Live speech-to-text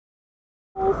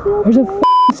There's a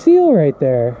f***ing seal right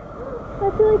there. I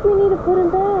feel like we need to put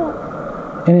him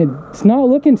back. And it's not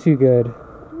looking too good.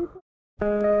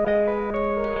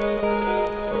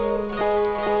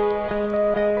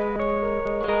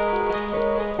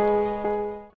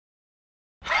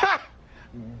 Ha!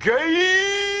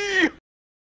 Gay!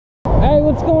 Hey,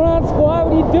 what's going on, squad?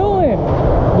 What are you doing?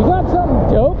 We got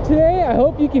something dope today. I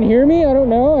hope you can hear me. I don't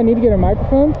know. I need to get a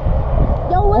microphone.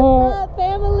 Yo, what's up,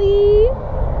 family?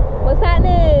 What's happening?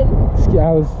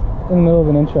 I was in the middle of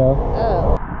an intro.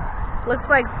 Oh. Looks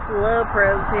like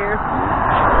SLOpro's here.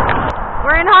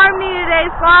 We're in Harmony today,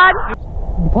 squad.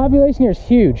 The population here is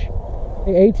huge.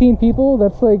 18 people,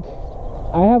 that's like,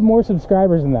 I have more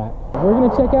subscribers than that. We're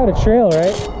gonna check out a trail,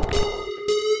 right?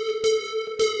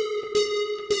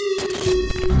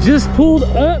 Just pulled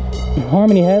up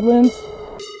Harmony Headlands.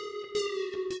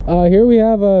 Here we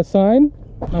have a sign.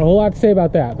 Not a whole lot to say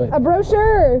about that, but A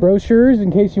brochure. brochures in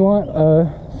case you want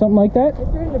something like that.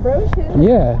 If you're into brochures.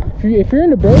 Yeah, if you're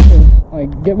into brochures,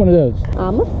 like get one of those.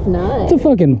 I'm a snot. It's a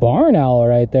fucking barn owl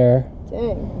right there.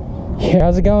 Dang. Yeah,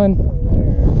 how's it going?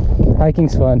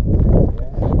 Hiking's fun.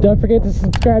 Don't forget to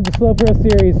subscribe to SLOpro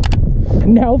series.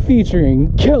 Now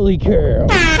featuring Kellie Girl.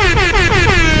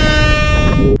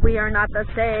 We are not the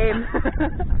same.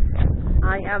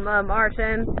 I am a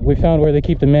Martian. We found where they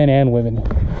keep the men and women.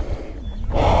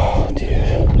 Oh, dude.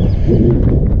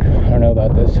 I don't know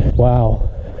about this. Wow.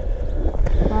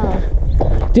 Wow.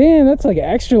 Damn, that's like an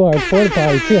extra large porta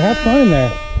potty too. Have fun in there.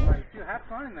 Have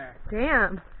fun in there.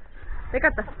 Damn. They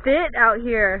got the fit out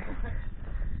here.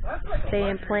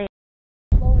 Staying plain.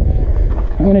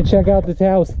 I'm gonna check out this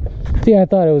house. See, I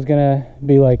thought it was gonna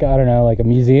be like, I don't know, like a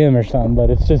museum or something, but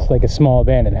it's just like a small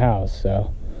abandoned house,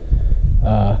 so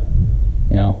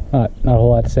you know, not a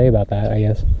whole lot to say about that, I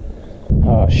guess.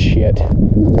 Oh shit.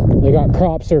 They got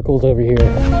crop circles over here.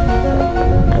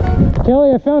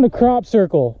 Kelly, I found a crop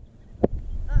circle.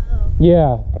 Uh-oh.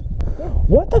 Yeah.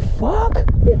 What the fuck?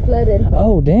 It flooded.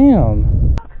 Oh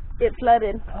damn. It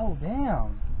flooded. Oh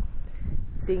damn.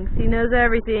 Thinks he knows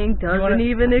everything, doesn't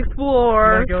even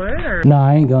explore. Go in or? No,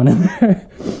 I ain't going in there.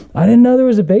 I didn't know there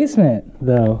was a basement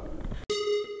though.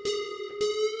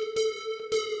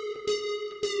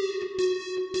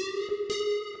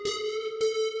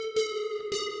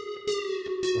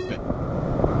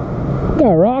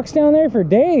 Got rocks down there for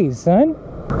days, son.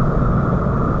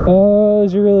 Oh,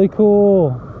 those are really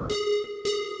cool.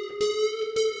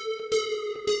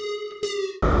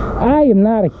 I am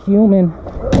not a human.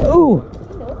 Ooh.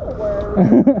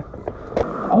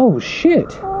 Oh shit.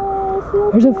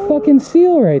 There's a fucking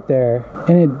seal right there.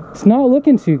 And it's not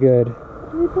looking too good.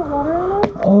 Did we put water on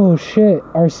it? Oh shit.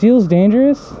 Are seals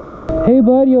dangerous? Hey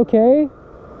bud, you okay?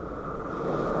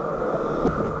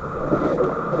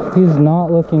 He's not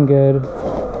looking good.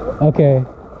 Okay,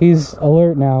 he's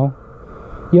alert now.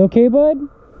 You okay, bud?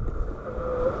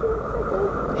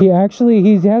 He has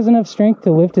enough strength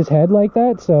to lift his head like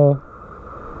that, so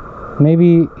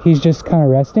maybe he's just kind of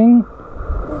resting.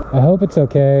 I hope it's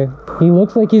okay. He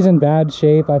looks like he's in bad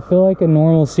shape. I feel like a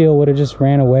normal seal would have just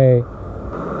ran away. Is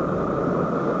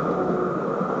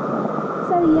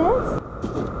that a yes?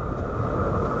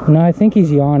 No, I think he's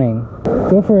yawning.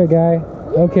 Go for it, guy.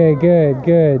 Okay, good,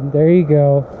 good. There you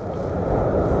go.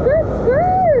 Skirt,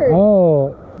 skirt!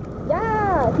 Oh.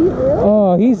 Yeah, he's really?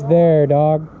 Oh, he's there,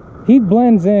 dog. He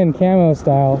blends in camo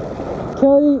style.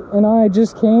 Kelly and I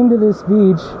just came to this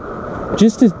beach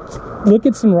just to look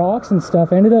at some rocks and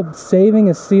stuff. Ended up saving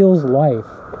a seal's life.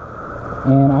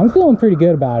 And I'm feeling pretty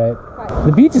good about it. Right.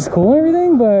 The beach is cool and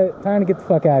everything, but time to get the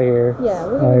fuck out of here. Yeah,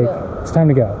 we're gonna go. It's time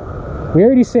to go. We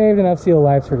already saved enough seal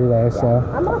lives for today, so.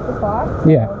 I'm off the clock.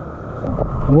 Yeah.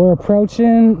 We're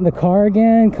approaching the car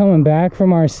again, coming back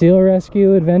from our seal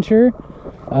rescue adventure.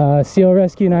 Seal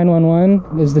Rescue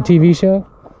 911 is the TV show.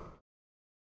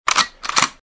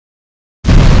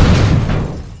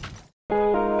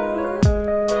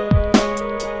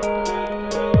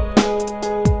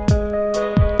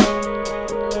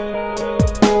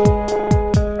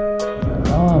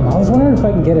 I was wondering if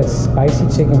I can get a spicy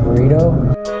chicken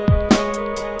burrito.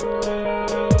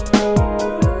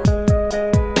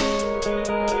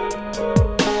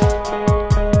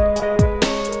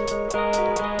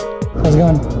 How's it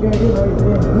going?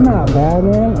 Not bad,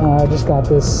 man. I just got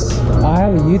this. I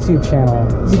have a YouTube channel.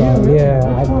 So, yeah,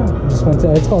 I just went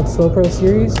to. It's called SLOpro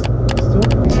series.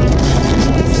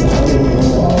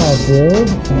 Oh, dude.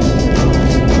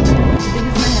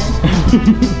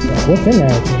 What's in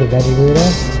there? Is it a veggie burrito?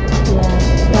 Yeah,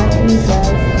 that's what he says.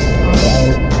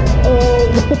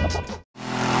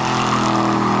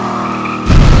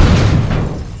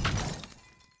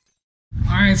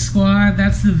 Alright, squad,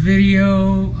 that's the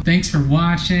video. Thanks for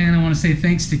watching. I want to say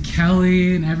thanks to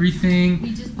Kelly and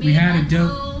everything. We had a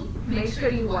dope. Make sure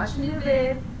you watch the new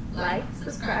vid, like,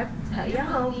 subscribe, tell your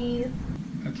homies.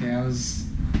 Okay, I was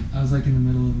like in the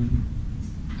middle of an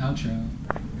outro.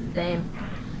 Same.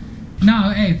 No,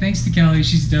 hey, thanks to Kelly.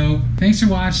 She's dope. Thanks for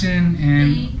watching,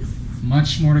 and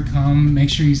much more to come. Make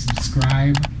sure you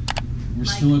subscribe. We're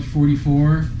still at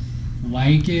 44.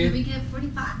 Like it. Can we get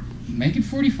 45? Make it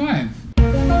 45.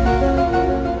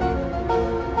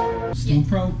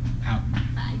 SLOpro out.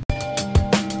 Bye.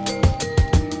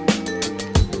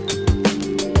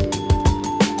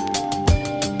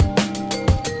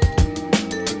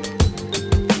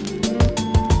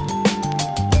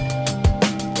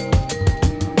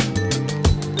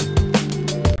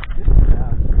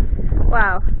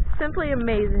 Wow, simply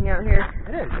amazing out here.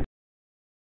 It is.